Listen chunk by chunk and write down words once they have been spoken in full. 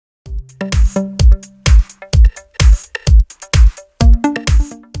Here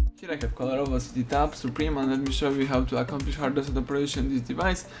I have COLOROVO CityTab Supreme, and let me show you how to accomplish hard reset operation on this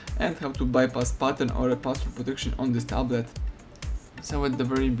device and how to bypass pattern or a password protection on this tablet. So at the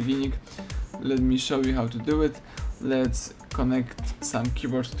very beginning, let me show you how to do it. Let's connect some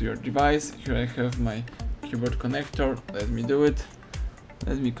keyboards to your device. Here I have my keyboard connector. Let me do it.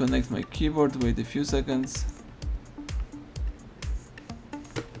 Let me connect my keyboard. Wait a few seconds.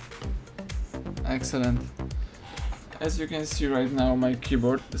 Excellent. As you can see right now, my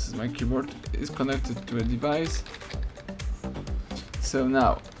keyboard, this is my keyboard, is connected to a device. So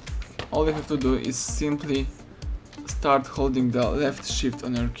now, all you have to do is simply start holding the left shift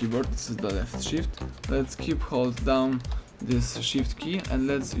on your keyboard. This is the left shift. Let's keep hold down this shift key and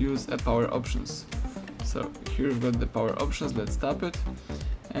let's use a power options. So here we've got the power options, let's tap it.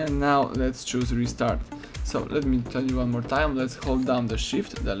 And now let's choose restart. So let me tell you one more time, let's hold down the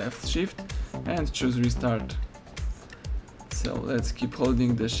shift, the left shift, and choose restart. So let's keep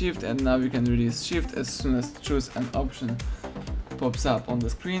holding the shift, and now you can release shift as soon as choose an option pops up on the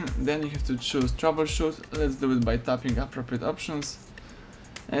screen. Then you have to choose troubleshoot. Let's do it by tapping appropriate options.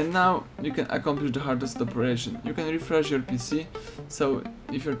 And now you can accomplish the hard reset operation. You can refresh your PC. So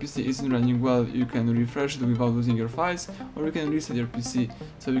if your PC isn't running well, you can refresh it without losing your files, or you can reset your PC.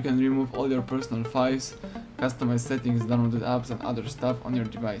 So you can remove all your personal files, customize settings, downloaded apps and other stuff on your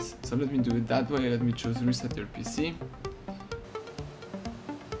device. So let me do it that way. Let me choose reset your PC.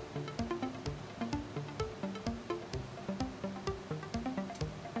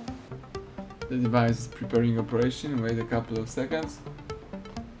 The device is preparing operation, wait a couple of seconds.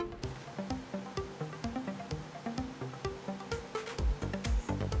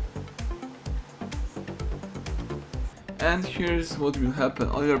 And here's what will happen: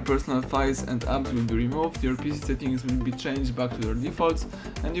 all your personal files and apps will be removed, your PC settings will be changed back to their defaults,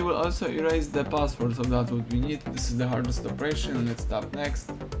 and you will also erase the password, so that's what we need. This is the hard reset operation. Let's tap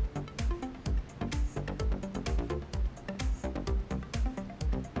next.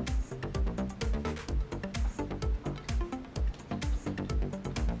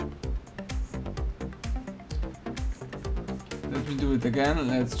 Let me do it again.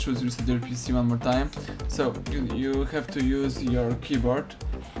 Let's choose reset your PC one more time. So you have to use your keyboard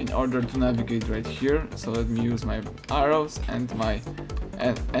in order to navigate right here. So let me use my arrows and my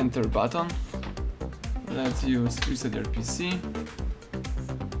enter button. Let's use reset your PC.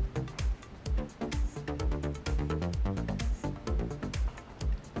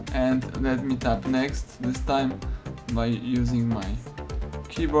 And let me tap next, this time by using my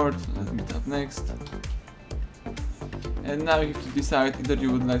keyboard. Let me tap next. And now you have to decide either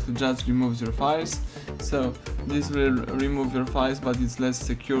you would like to just remove your files. So this will remove your files, but it's less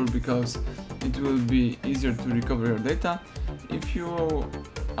secure because it will be easier to recover your data. If you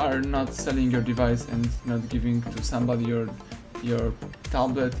are not selling your device and not giving to somebody your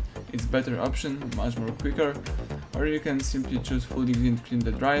tablet, it's better option, much more quicker. Or you can simply choose fully clean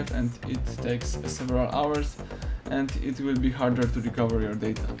the drive, and it takes several hours and it will be harder to recover your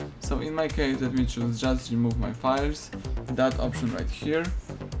data. So in my case, let me choose just remove my files, that option right here.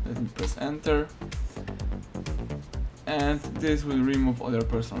 Let me press enter, and this will remove all your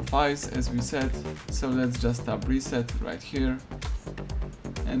personal files as we said. So let's just tap reset right here,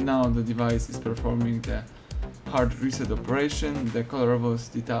 and now the device is performing the hard reset operation. The COLOROVO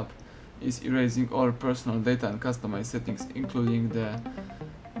CityTab is erasing all personal data and customized settings, including the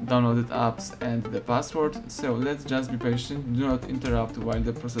downloaded apps and the password. So let's just be patient, do not interrupt while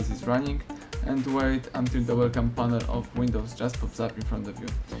the process is running, and wait until the welcome panel of Windows just pops up in front of you.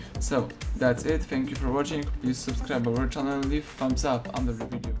 So that's it, thank you for watching, please subscribe our channel, leave thumbs up under the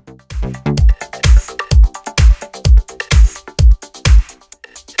video.